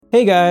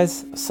Hey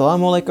guys,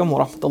 Assalamu alaikum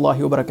wa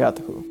rahmatullahi wa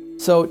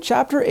barakatuhu. So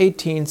chapter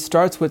 18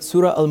 starts with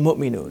Surah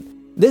Al-Mu'minun.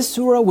 This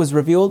surah was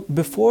revealed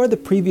before the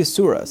previous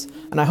surahs,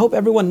 and I hope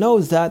everyone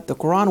knows that the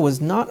Quran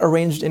was not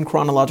arranged in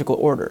chronological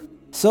order.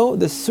 So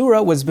the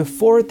surah was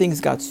before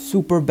things got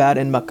super bad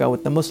in Mecca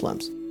with the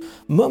Muslims.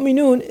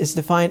 Mu'minun is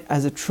defined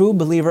as a true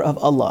believer of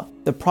Allah,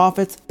 the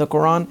prophets, the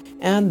Quran,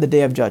 and the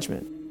Day of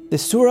Judgment. The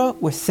surah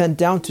was sent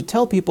down to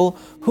tell people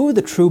who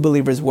the true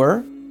believers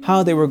were,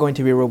 how they were going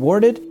to be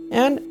rewarded,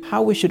 and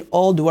how we should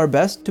all do our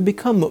best to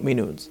become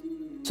mu'minuns.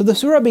 So the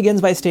surah begins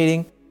by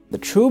stating, the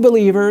true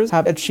believers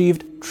have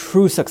achieved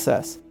true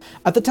success.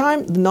 At the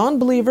time, the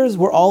non-believers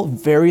were all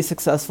very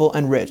successful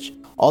and rich.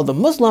 All the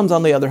Muslims,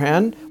 on the other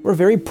hand, were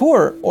very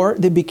poor, or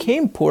they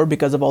became poor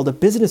because of all the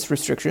business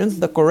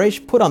restrictions the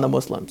Quraysh put on the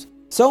Muslims.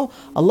 So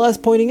Allah is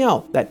pointing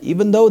out that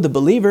even though the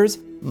believers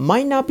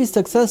might not be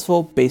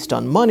successful based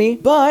on money,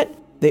 but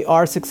they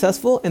are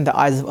successful in the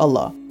eyes of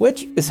Allah,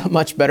 which is a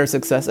much better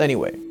success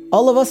anyway.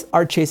 All of us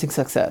are chasing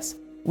success.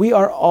 We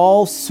are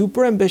all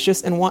super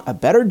ambitious and want a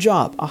better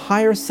job, a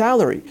higher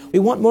salary. We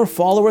want more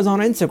followers on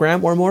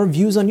Instagram or more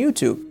views on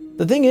YouTube.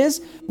 The thing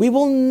is, we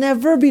will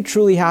never be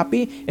truly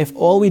happy if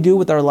all we do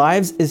with our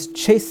lives is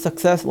chase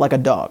success like a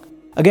dog.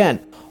 Again,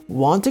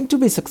 wanting to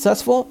be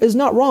successful is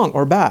not wrong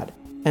or bad.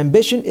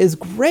 Ambition is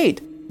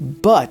great,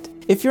 but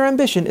if your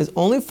ambition is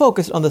only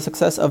focused on the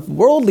success of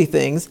worldly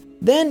things,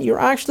 then you're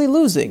actually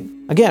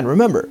losing. Again,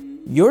 remember,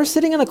 you're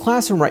sitting in a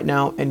classroom right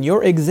now and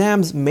your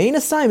exam's main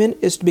assignment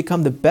is to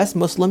become the best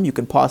Muslim you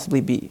can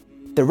possibly be.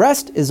 The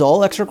rest is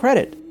all extra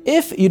credit.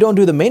 If you don't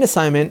do the main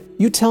assignment,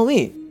 you tell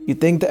me, you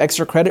think the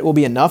extra credit will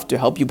be enough to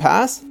help you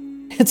pass?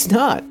 It's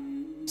not.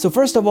 So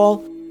first of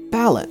all,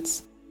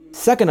 balance.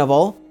 Second of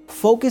all,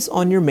 focus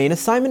on your main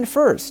assignment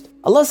first.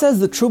 Allah says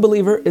the true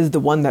believer is the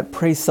one that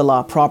prays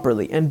salah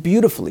properly and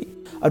beautifully.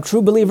 A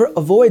true believer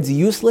avoids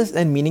useless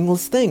and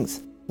meaningless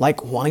things,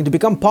 like wanting to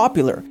become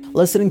popular,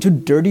 listening to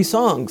dirty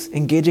songs,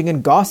 engaging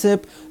in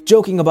gossip,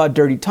 joking about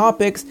dirty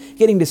topics,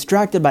 getting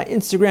distracted by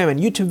Instagram and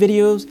YouTube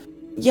videos.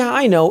 Yeah,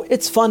 I know,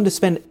 it's fun to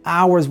spend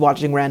hours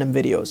watching random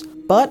videos,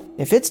 but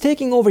if it's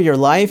taking over your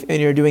life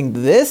and you're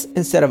doing this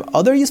instead of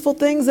other useful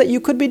things that you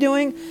could be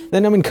doing,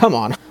 then come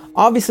on.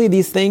 Obviously,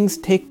 these things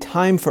take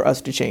time for us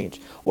to change.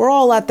 We're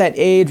all at that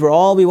age where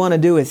all we want to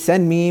do is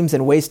send memes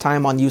and waste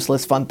time on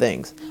useless fun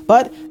things.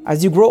 But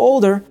as you grow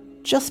older,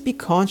 just be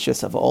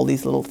conscious of all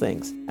these little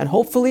things, and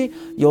hopefully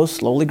you'll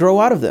slowly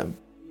grow out of them.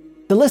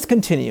 The list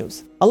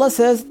continues. Allah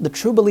says the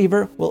true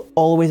believer will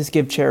always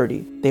give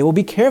charity. They will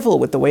be careful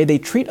with the way they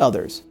treat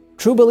others.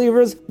 True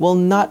believers will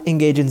not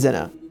engage in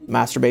zina,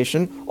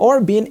 masturbation, or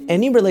be in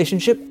any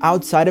relationship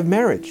outside of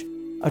marriage.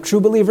 A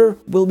true believer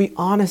will be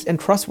honest and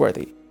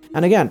trustworthy.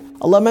 And again,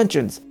 Allah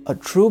mentions a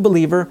true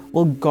believer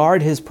will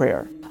guard his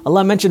prayer.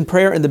 Allah mentioned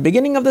prayer in the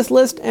beginning of this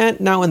list and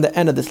now in the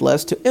end of this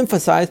list to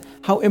emphasize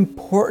how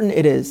important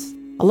it is.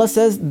 Allah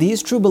says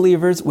these true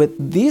believers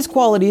with these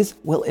qualities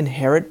will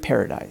inherit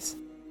paradise.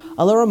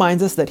 Allah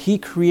reminds us that He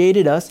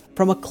created us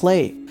from a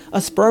clay,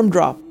 a sperm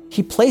drop.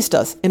 He placed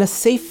us in a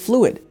safe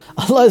fluid.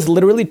 Allah is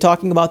literally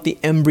talking about the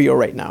embryo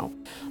right now.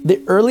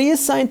 The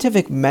earliest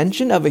scientific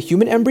mention of a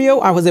human embryo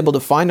I was able to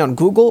find on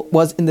Google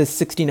was in the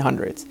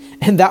 1600s,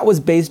 and that was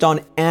based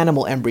on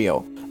animal embryo.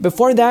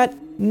 Before that,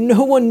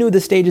 no one knew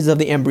the stages of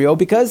the embryo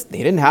because they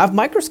didn't have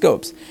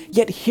microscopes.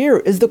 Yet here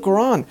is the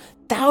Quran,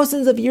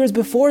 thousands of years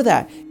before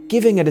that,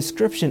 giving a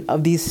description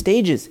of these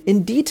stages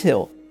in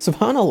detail.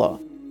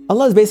 Subhanallah.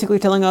 Allah is basically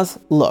telling us,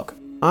 look,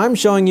 I'm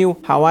showing you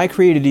how I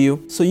created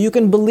you so you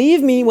can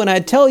believe me when I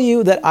tell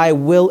you that I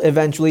will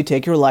eventually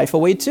take your life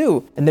away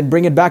too, and then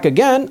bring it back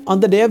again on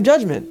the Day of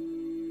Judgment.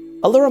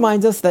 Allah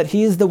reminds us that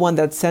He is the one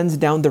that sends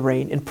down the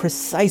rain in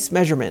precise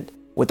measurement.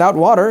 Without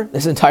water,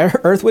 this entire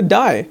earth would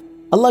die.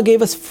 Allah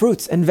gave us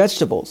fruits and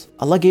vegetables.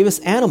 Allah gave us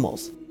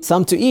animals,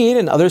 some to eat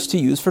and others to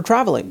use for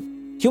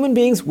traveling. Human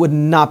beings would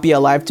not be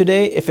alive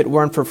today if it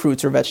weren't for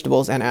fruits or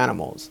vegetables and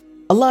animals.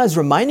 Allah is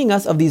reminding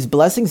us of these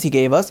blessings He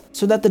gave us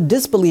so that the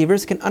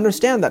disbelievers can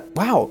understand that,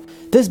 wow,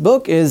 this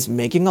book is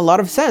making a lot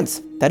of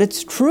sense, that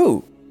it's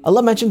true.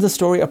 Allah mentions the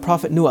story of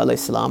Prophet Nuh alayhi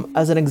salam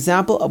as an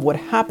example of what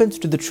happens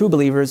to the true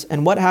believers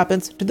and what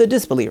happens to the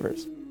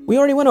disbelievers. We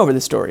already went over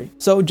this story.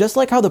 So just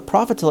like how the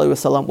Prophet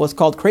ﷺ was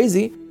called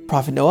crazy,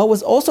 Prophet Noah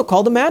was also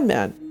called a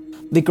madman.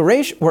 The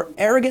Quraysh were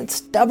arrogant,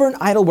 stubborn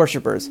idol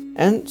worshippers,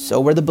 and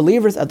so were the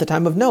believers at the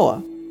time of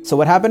Noah. So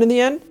what happened in the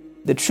end?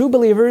 The true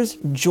believers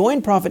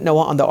joined Prophet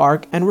Noah on the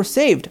ark and were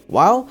saved,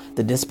 while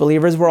the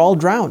disbelievers were all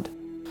drowned.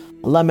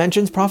 Allah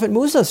mentions Prophet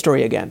Musa's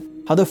story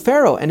again, how the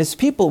Pharaoh and his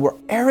people were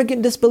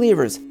arrogant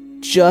disbelievers,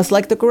 just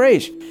like the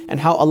Quraysh,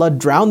 and how Allah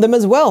drowned them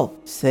as well,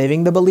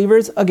 saving the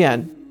believers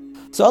again.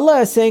 So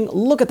Allah is saying,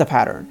 look at the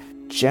pattern.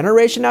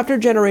 Generation after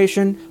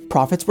generation,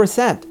 prophets were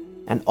sent.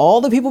 And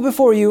all the people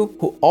before you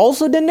who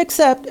also didn't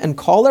accept and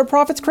call their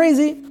prophets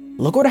crazy,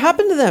 look what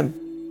happened to them.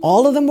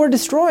 All of them were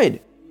destroyed.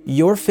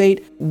 Your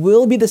fate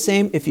will be the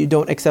same if you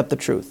don't accept the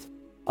truth.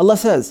 Allah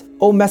says,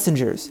 O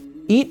messengers,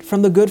 eat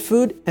from the good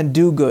food and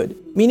do good.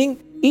 Meaning,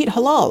 eat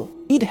halal,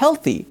 eat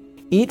healthy,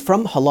 eat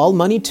from halal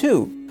money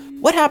too.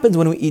 What happens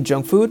when we eat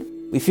junk food?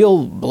 We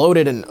feel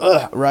bloated and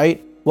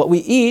right? What we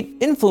eat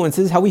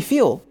influences how we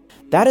feel.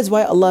 That is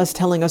why Allah is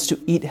telling us to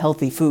eat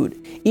healthy food,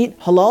 eat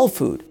halal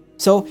food.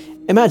 So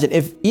imagine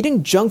if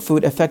eating junk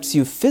food affects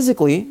you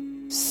physically,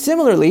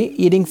 similarly,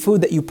 eating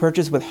food that you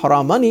purchase with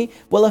haram money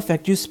will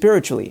affect you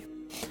spiritually.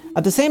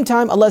 At the same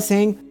time, Allah is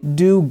saying,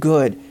 do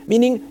good,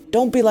 meaning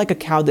don't be like a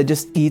cow that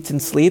just eats and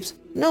sleeps.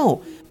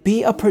 No,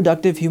 be a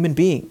productive human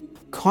being.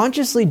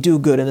 Consciously do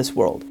good in this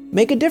world.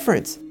 Make a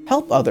difference.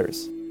 Help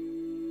others.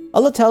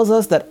 Allah tells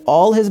us that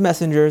all His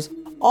messengers,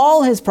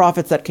 all His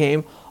prophets that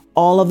came,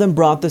 all of them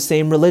brought the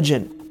same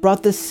religion,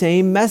 brought the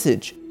same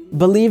message,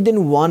 believed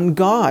in one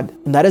God,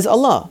 and that is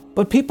Allah.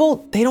 But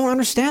people, they don't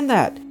understand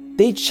that.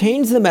 They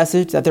changed the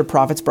message that their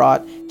prophets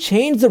brought,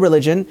 changed the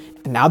religion,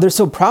 and now they're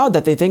so proud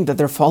that they think that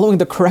they're following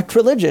the correct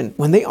religion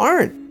when they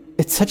aren't.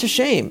 It's such a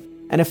shame.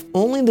 And if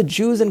only the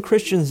Jews and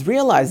Christians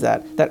realize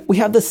that we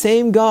have the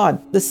same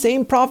God, the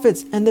same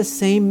prophets, and the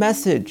same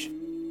message.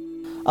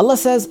 Allah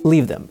says,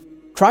 leave them.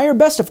 Try your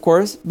best, of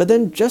course, but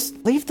then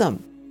just leave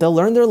them. They'll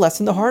learn their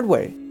lesson the hard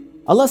way.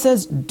 Allah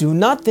says, do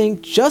not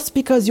think just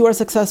because you are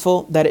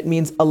successful that it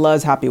means Allah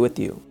is happy with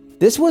you.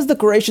 This was the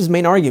Quraysh's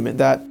main argument,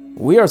 that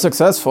we are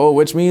successful,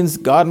 which means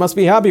God must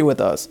be happy with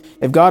us.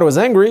 If God was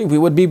angry, we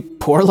would be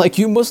poor like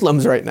you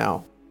Muslims right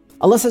now.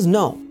 Allah says,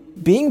 no.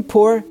 Being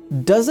poor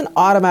doesn't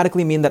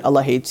automatically mean that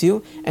Allah hates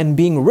you, and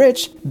being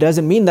rich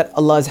doesn't mean that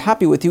Allah is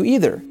happy with you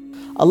either.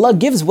 Allah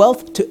gives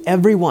wealth to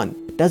everyone.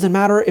 It doesn't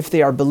matter if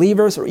they are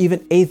believers or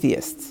even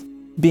atheists.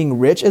 Being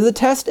rich is a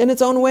test in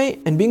its own way,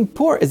 and being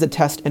poor is a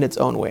test in its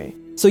own way.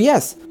 So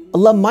yes,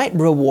 Allah might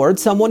reward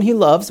someone He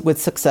loves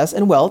with success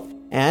and wealth,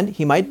 and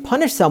He might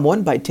punish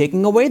someone by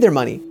taking away their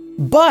money.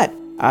 But,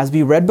 as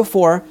we read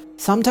before,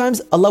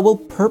 sometimes Allah will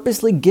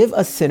purposely give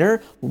a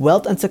sinner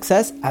wealth and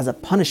success as a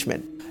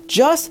punishment,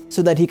 just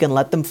so that He can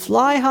let them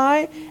fly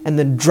high and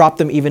then drop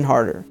them even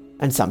harder.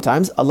 And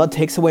sometimes Allah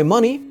takes away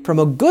money from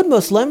a good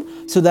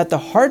Muslim so that the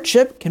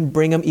hardship can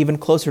bring him even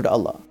closer to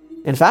Allah.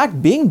 In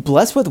fact, being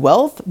blessed with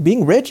wealth,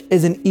 being rich,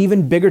 is an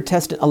even bigger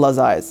test in Allah's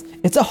eyes.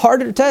 It's a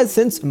harder test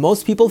since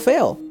most people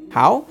fail.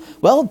 How?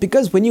 Well,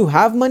 because when you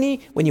have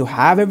money, when you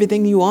have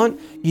everything you want,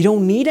 you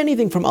don't need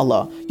anything from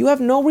Allah. You have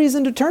no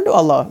reason to turn to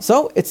Allah,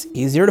 so it's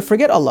easier to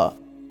forget Allah.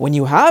 When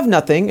you have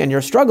nothing and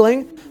you're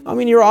struggling,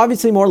 you're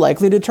obviously more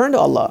likely to turn to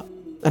Allah.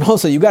 And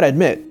also, you gotta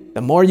admit,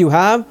 the more you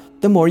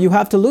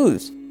have to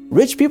lose.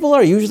 Rich people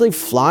are usually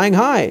flying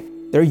high.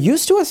 They're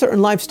used to a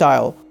certain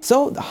lifestyle,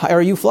 so the higher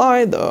you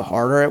fly, the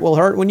harder it will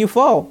hurt when you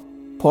fall.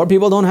 Poor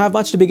people don't have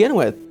much to begin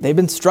with. They've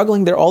been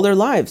struggling there all their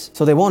lives,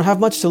 so they won't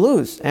have much to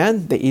lose,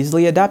 and they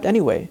easily adapt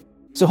anyway.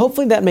 So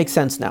hopefully that makes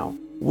sense now.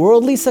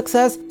 Worldly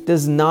success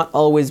does not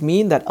always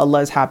mean that Allah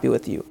is happy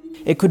with you.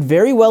 It could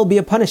very well be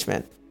a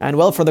punishment. And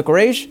well, for the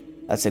Quraysh,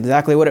 that's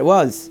exactly what it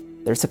was.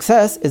 Their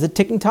success is a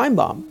ticking time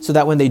bomb, so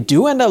that when they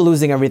do end up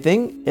losing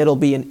everything, it'll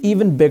be an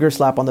even bigger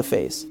slap on the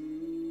face.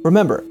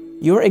 Remember,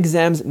 your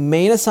exam's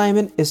main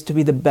assignment is to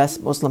be the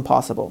best Muslim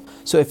possible.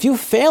 So if you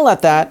fail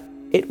at that,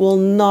 it will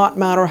not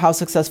matter how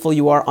successful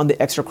you are on the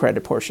extra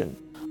credit portion.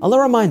 Allah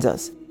reminds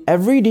us,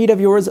 every deed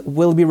of yours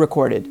will be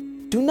recorded.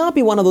 Do not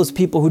be one of those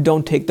people who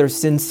don't take their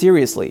sins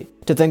seriously,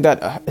 to think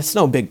that it's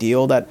no big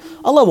deal, that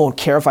Allah won't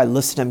care if I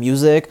listen to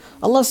music.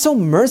 Allah is so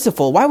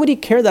merciful. Why would He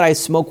care that I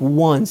smoke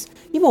once?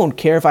 He won't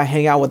care if I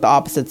hang out with the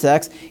opposite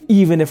sex,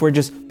 even if we're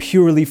just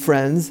purely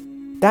friends.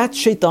 That's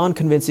Shaitan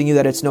convincing you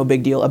that it's no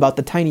big deal about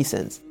the tiny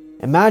sins.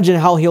 Imagine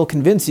how he'll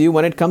convince you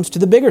when it comes to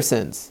the bigger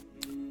sins.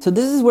 So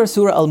this is where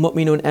Surah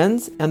Al-Mu'minun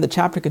ends, and the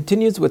chapter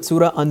continues with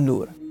Surah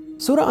An-Nur.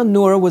 Surah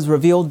An-Nur was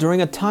revealed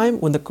during a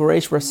time when the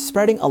Quraysh were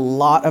spreading a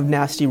lot of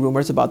nasty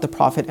rumors about the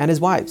Prophet and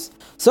his wives.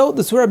 So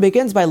the surah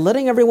begins by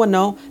letting everyone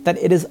know that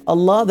it is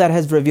Allah that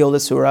has revealed the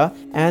surah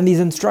and these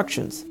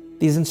instructions.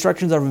 These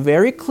instructions are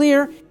very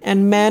clear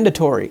and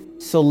mandatory,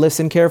 so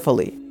listen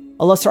carefully.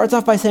 Allah starts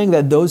off by saying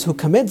that those who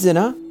commit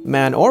zina,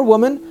 man or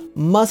woman,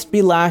 must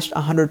be lashed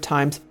 100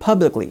 times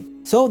publicly,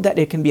 so that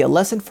it can be a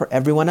lesson for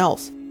everyone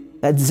else.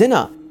 That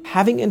zina,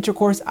 having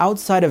intercourse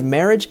outside of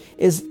marriage,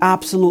 is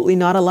absolutely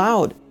not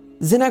allowed.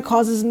 Zina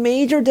causes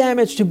major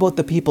damage to both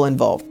the people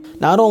involved.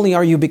 Not only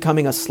are you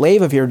becoming a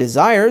slave of your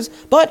desires,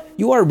 but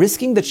you are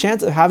risking the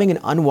chance of having an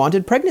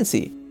unwanted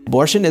pregnancy.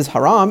 Abortion is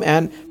haram,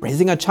 and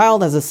raising a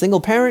child as a single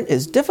parent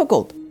is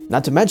difficult.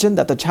 Not to mention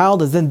that the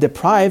child is then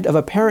deprived of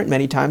a parent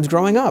many times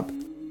growing up.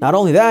 Not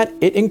only that,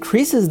 it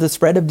increases the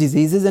spread of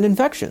diseases and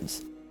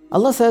infections.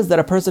 Allah says that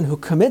a person who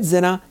commits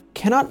zina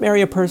cannot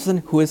marry a person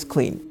who is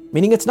clean.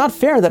 Meaning it's not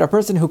fair that a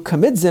person who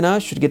commits zina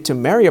should get to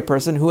marry a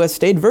person who has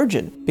stayed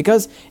virgin.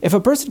 Because if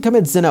a person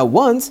commits zina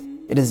once,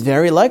 it is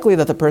very likely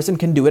that the person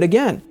can do it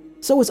again.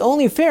 So it's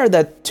only fair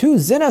that two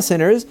zina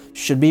sinners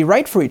should be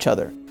right for each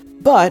other.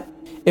 But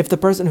if the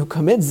person who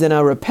commits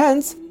zina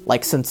repents,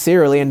 like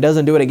sincerely, and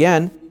doesn't do it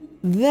again,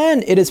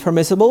 then it is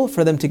permissible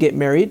for them to get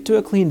married to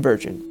a clean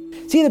virgin.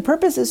 See, the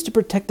purpose is to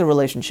protect the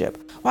relationship.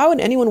 Why would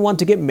anyone want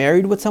to get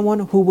married with someone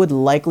who would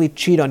likely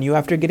cheat on you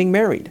after getting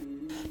married?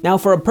 Now,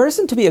 for a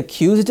person to be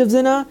accused of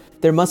zina,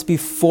 there must be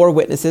 4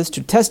 witnesses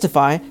to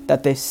testify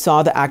that they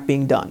saw the act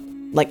being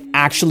done. like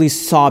actually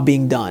saw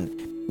being done.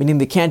 Meaning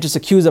they can't just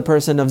accuse a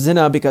person of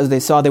zina because they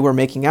saw they were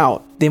making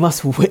out. They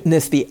must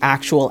witness the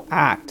actual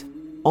act.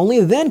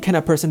 Only then can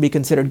a person be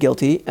considered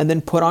guilty and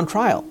then put on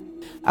trial.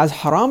 As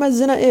haram as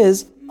zina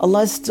is,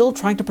 Allah is still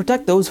trying to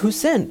protect those who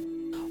sin.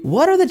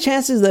 What are the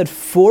chances that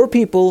 4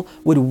 people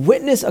would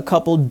witness a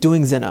couple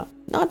doing zina?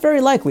 Not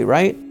very likely,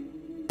 right?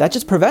 That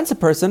just prevents a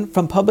person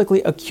from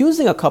publicly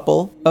accusing a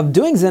couple of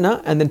doing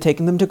zina and then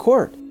taking them to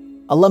court.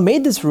 Allah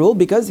made this rule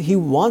because He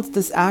wants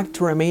this act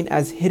to remain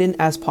as hidden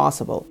as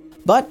possible.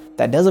 But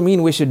that doesn't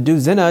mean we should do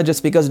zina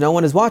just because no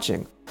one is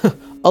watching.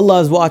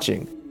 Allah is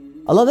watching.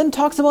 Allah then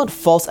talks about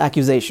false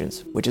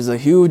accusations, which is a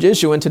huge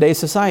issue in today's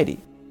society.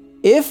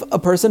 If a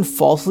person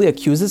falsely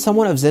accuses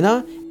someone of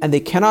zina and they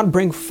cannot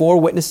bring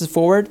 4 witnesses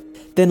forward,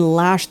 then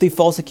lash the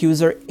false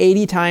accuser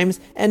 80 times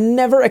and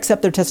never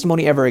accept their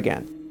testimony ever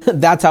again.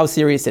 That's how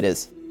serious it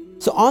is.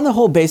 So on the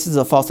whole basis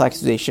of false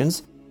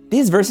accusations,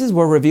 these verses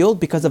were revealed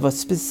because of a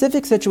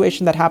specific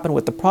situation that happened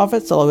with the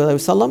Prophet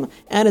ﷺ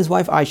and his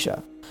wife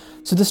Aisha.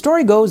 So the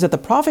story goes that the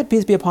Prophet,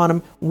 peace be upon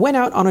him, went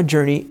out on a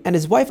journey and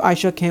his wife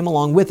Aisha came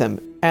along with him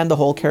and the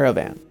whole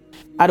caravan.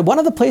 At one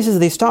of the places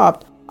they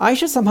stopped,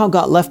 Aisha somehow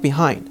got left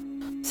behind.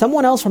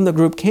 Someone else from the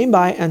group came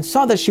by and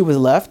saw that she was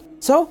left,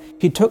 so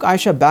he took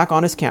Aisha back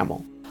on his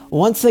camel.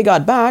 Once they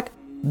got back,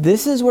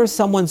 this is where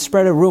someone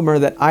spread a rumor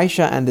that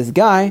Aisha and this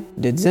guy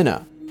did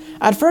zina.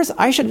 At first,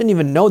 Aisha didn't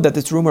even know that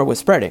this rumor was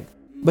spreading,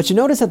 but she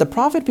noticed that the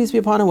Prophet, peace be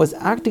upon him, was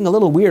acting a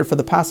little weird for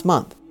the past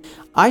month.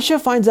 Aisha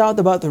finds out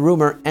about the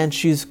rumor and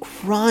she's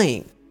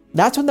crying.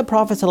 That's when the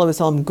Prophet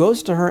ﷺ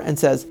goes to her and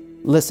says,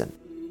 "Listen,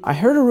 I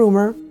heard a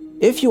rumor.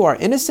 If you are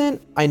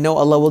innocent, I know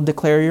Allah will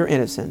declare your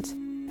innocence.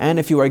 And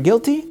if you are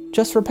guilty,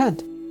 just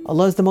repent.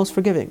 Allah is the most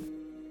forgiving."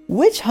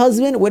 Which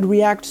husband would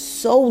react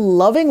so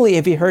lovingly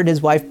if he heard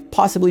his wife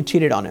possibly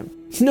cheated on him?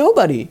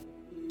 Nobody.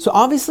 So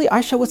obviously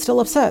Aisha was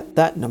still upset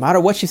that no matter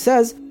what she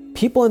says,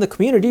 people in the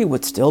community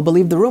would still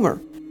believe the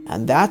rumor.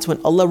 And that's when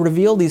Allah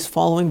revealed these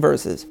following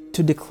verses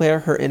to declare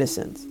her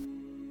innocence.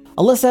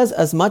 Allah says,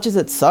 as much as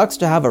it sucks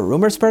to have a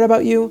rumor spread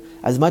about you,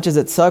 as much as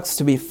it sucks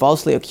to be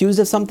falsely accused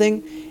of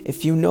something,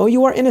 if you know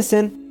you are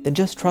innocent, then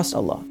just trust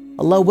Allah.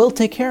 Allah will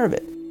take care of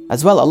it.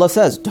 As well, Allah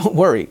says, don't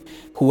worry,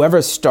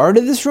 whoever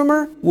started this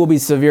rumor will be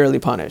severely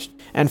punished.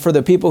 And for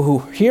the people who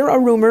hear a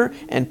rumor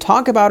and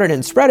talk about it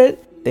and spread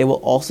it, they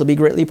will also be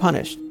greatly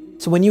punished.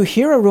 So when you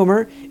hear a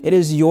rumor, it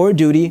is your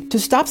duty to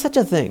stop such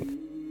a thing.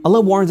 Allah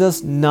warns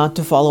us not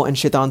to follow in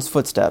Shaitan's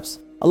footsteps.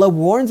 Allah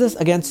warns us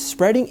against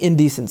spreading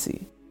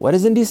indecency. What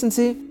is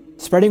indecency?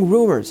 Spreading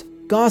rumors,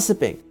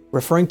 gossiping,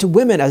 referring to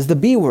women as the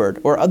B word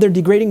or other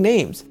degrading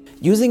names,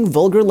 using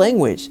vulgar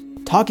language,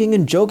 talking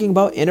and joking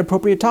about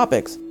inappropriate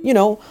topics.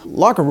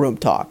 Locker room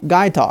talk,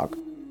 guy talk.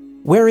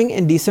 Wearing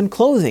indecent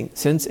clothing,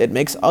 since it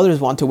makes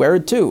others want to wear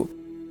it too.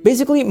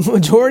 Basically,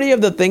 majority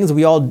of the things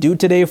we all do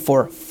today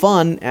for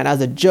fun and as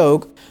a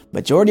joke,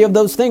 majority of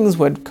those things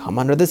would come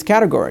under this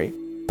category.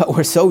 But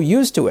we're so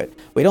used to it,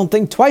 we don't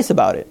think twice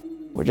about it.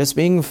 We're just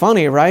being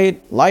funny, right?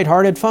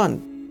 Lighthearted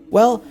fun.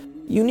 Well,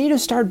 you need to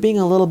start being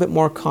a little bit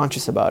more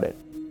conscious about it.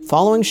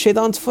 Following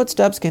Shaitan's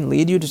footsteps can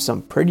lead you to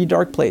some pretty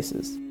dark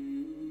places.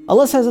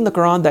 Allah says in the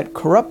Quran that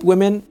corrupt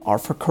women are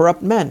for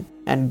corrupt men,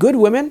 and good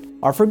women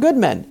are for good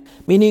men,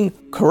 meaning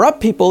corrupt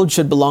people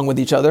should belong with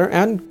each other,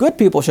 and good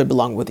people should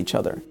belong with each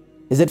other.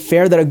 Is it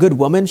fair that a good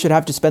woman should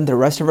have to spend the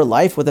rest of her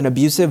life with an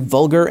abusive,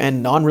 vulgar,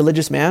 and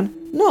non-religious man?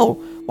 No.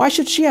 Why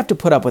should she have to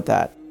put up with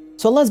that?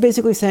 So Allah is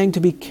basically saying to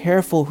be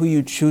careful who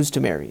you choose to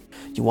marry.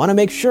 You want to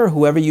make sure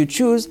whoever you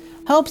choose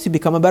helps you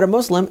become a better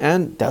Muslim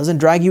and doesn't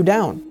drag you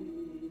down.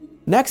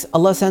 Next,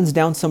 Allah sends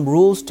down some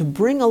rules to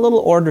bring a little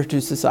order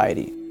to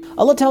society.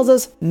 Allah tells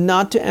us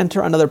not to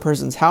enter another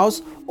person's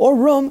house or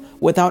room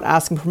without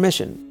asking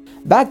permission.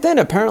 Back then,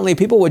 apparently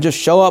people would just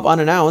show up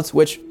unannounced,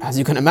 which, as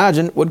you can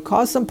imagine, would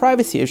cause some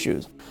privacy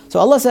issues. So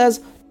Allah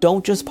says,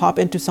 don't just pop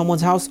into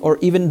someone's house or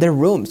even their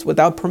rooms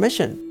without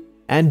permission.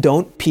 And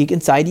don't peek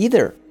inside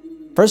either.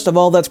 First of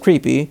all, that's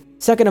creepy.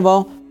 Second of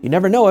all, you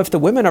never know if the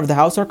women of the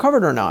house are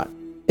covered or not.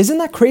 Isn't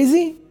that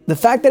crazy? The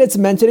fact that it's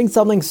mentioning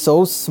something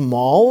so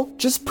small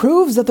just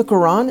proves that the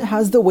Quran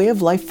has the way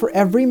of life for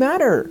every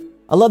matter.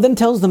 Allah then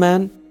tells the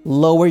man,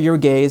 lower your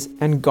gaze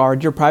and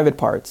guard your private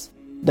parts.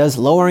 Does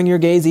lowering your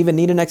gaze even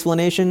need an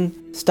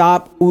explanation?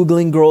 Stop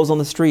oogling girls on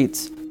the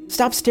streets.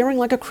 Stop staring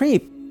like a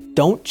creep.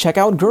 Don't check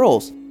out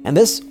girls. And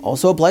this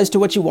also applies to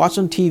what you watch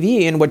on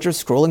TV and what you're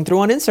scrolling through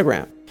on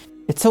Instagram.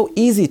 It's so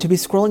easy to be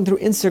scrolling through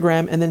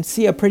Instagram and then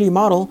see a pretty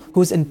model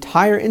whose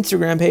entire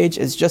Instagram page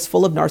is just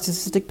full of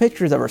narcissistic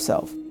pictures of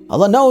herself.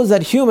 Allah knows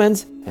that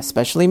humans,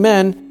 especially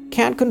men,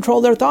 can't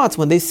control their thoughts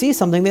when they see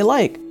something they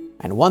like.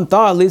 And one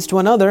thought leads to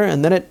another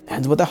and then it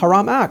ends with a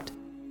haram act.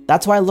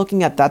 That's why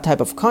looking at that type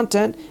of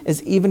content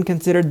is even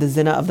considered the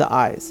zina of the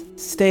eyes.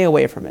 Stay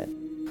away from it.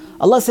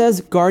 Allah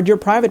says guard your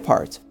private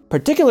parts,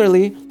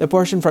 particularly the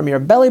portion from your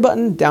belly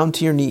button down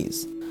to your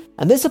knees.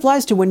 And this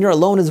applies to when you're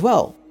alone as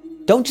well.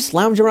 Don't just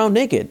lounge around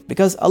naked,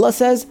 because Allah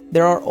says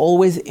there are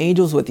always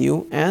angels with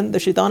you and the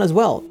shaitan as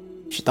well.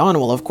 Shaitan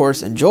will of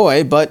course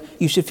enjoy, but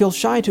you should feel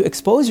shy to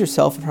expose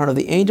yourself in front of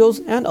the angels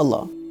and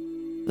Allah.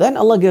 Then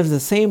Allah gives the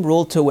same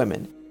rule to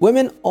women.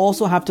 Women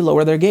also have to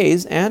lower their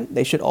gaze, and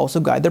they should also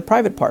guide their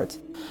private parts.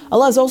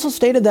 Allah has also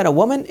stated that a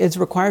woman is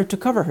required to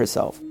cover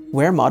herself.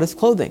 Wear modest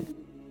clothing.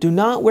 Do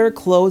not wear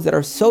clothes that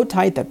are so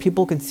tight that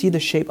people can see the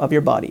shape of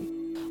your body.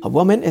 A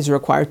woman is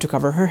required to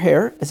cover her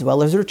hair as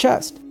well as her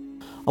chest.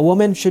 A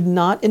woman should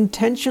not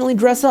intentionally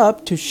dress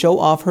up to show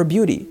off her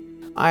beauty.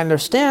 I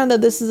understand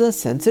that this is a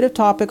sensitive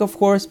topic, of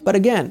course, but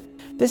again,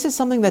 this is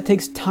something that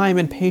takes time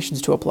and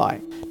patience to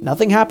apply.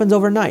 Nothing happens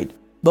overnight.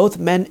 Both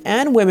men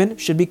and women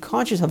should be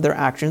conscious of their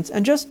actions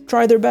and just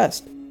try their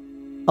best.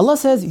 Allah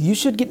says you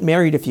should get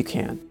married if you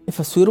can. If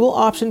a suitable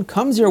option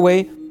comes your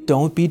way,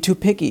 don't be too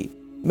picky.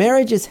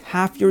 Marriage is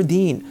half your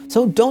deen,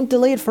 so don't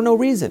delay it for no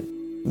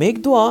reason.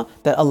 Make dua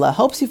that Allah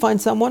helps you find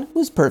someone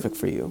who's perfect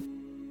for you.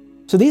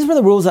 So these were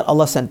the rules that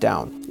Allah sent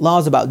down.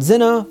 Laws about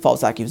zina,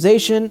 false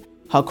accusation,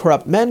 how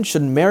corrupt men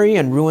shouldn't marry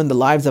and ruin the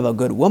lives of a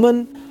good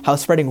woman, how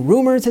spreading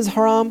rumors is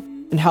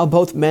haram, and how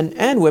both men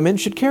and women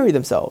should carry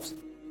themselves.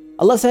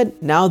 Allah said,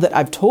 now that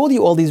I've told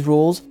you all these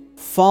rules,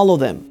 follow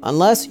them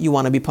unless you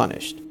want to be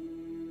punished.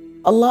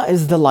 Allah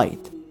is the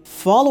light.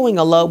 Following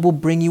Allah will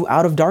bring you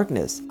out of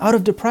darkness, out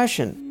of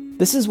depression.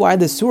 This is why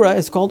this surah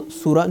is called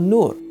Surah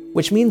Nur,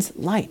 which means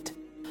light.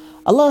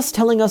 Allah is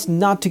telling us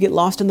not to get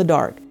lost in the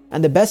dark,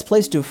 and the best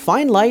place to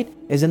find light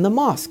is in the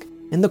mosque,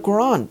 in the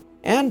Quran,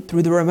 and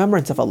through the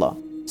remembrance of Allah.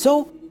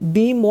 So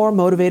be more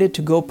motivated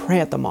to go pray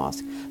at the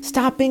mosque.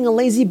 Stop being a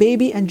lazy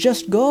baby and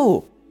just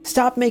go.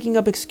 Stop making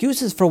up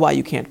excuses for why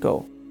you can't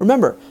go.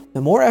 Remember,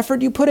 the more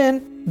effort you put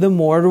in, the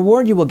more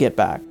reward you will get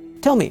back.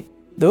 Tell me,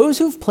 those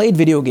who've played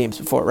video games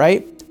before,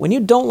 right? When you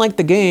don't like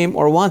the game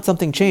or want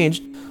something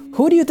changed,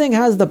 who do you think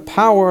has the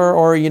power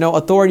or,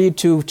 authority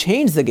to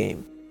change the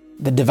game?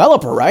 The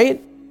developer,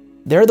 right?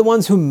 They're the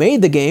ones who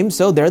made the game,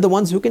 so they're the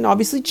ones who can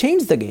obviously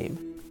change the game.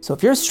 So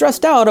if you're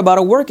stressed out about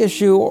a work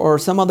issue or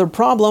some other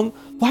problem,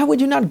 why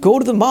would you not go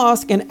to the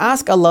mosque and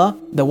ask Allah,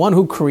 the one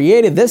who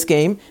created this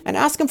game, and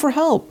ask Him for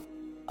help?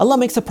 Allah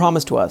makes a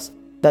promise to us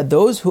that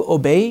those who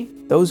obey,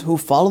 those who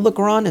follow the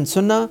Quran and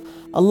Sunnah,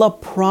 Allah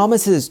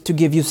promises to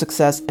give you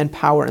success and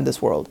power in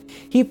this world.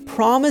 He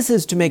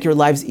promises to make your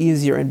lives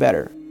easier and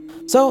better.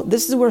 So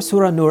this is where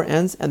Surah Nur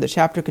ends, and the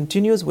chapter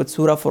continues with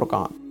Surah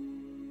Furqan.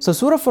 So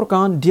Surah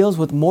Furqan deals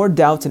with more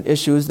doubts and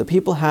issues the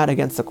people had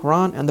against the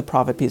Quran and the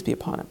Prophet, peace be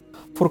upon him.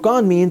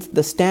 Furqan means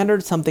the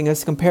standard something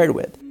is compared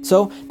with.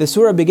 So the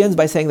surah begins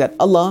by saying that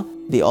Allah,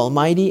 the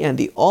Almighty and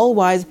the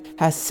All-Wise,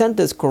 has sent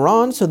this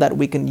Quran so that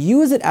we can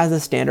use it as a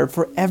standard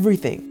for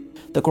everything.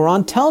 The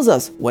Quran tells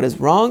us what is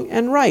wrong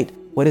and right,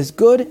 what is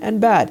good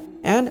and bad,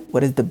 and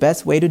what is the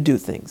best way to do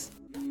things.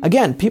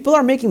 Again, people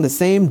are making the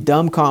same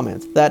dumb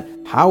comments that,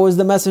 how is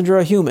the messenger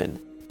a human?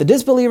 The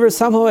disbelievers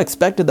somehow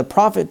expected the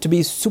Prophet to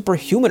be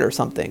superhuman or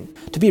something,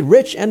 to be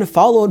rich and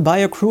followed by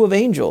a crew of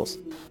angels.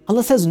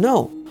 Allah says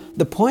no.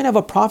 The point of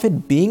a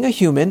prophet being a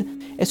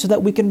human is so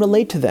that we can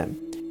relate to them.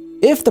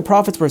 If the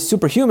prophets were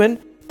superhuman,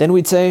 then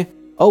we'd say,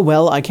 oh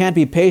well, I can't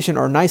be patient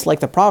or nice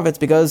like the prophets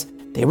because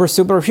they were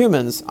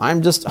superhumans.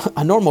 I'm just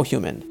a normal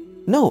human.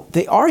 No,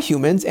 they are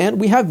humans and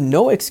we have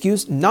no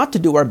excuse not to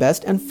do our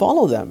best and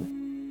follow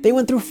them. They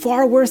went through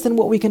far worse than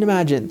what we can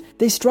imagine.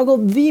 They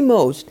struggled the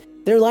most.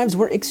 Their lives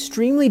were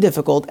extremely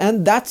difficult,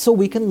 and that's so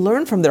we can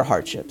learn from their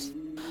hardships.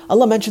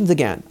 Allah mentions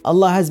again,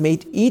 Allah has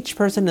made each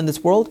person in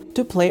this world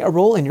to play a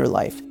role in your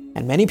life,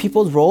 and many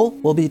people's role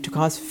will be to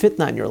cause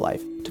fitna in your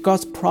life, to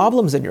cause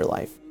problems in your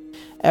life.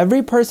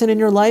 Every person in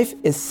your life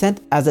is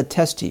sent as a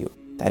test to you.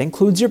 That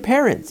includes your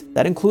parents,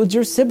 that includes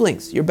your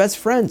siblings, your best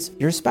friends,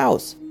 your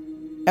spouse.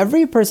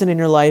 Every person in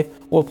your life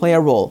will play a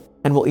role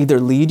and will either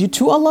lead you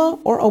to Allah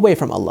or away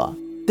from Allah.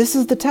 This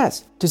is the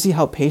test, to see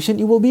how patient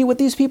you will be with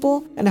these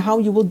people and how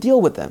you will deal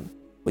with them.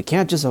 We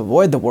can't just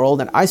avoid the world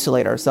and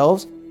isolate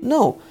ourselves.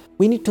 No,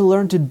 we need to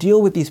learn to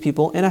deal with these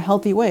people in a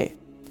healthy way.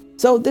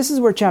 So this is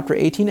where chapter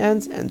 18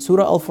 ends and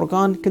Surah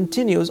Al-Furqan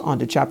continues on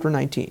to chapter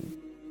 19.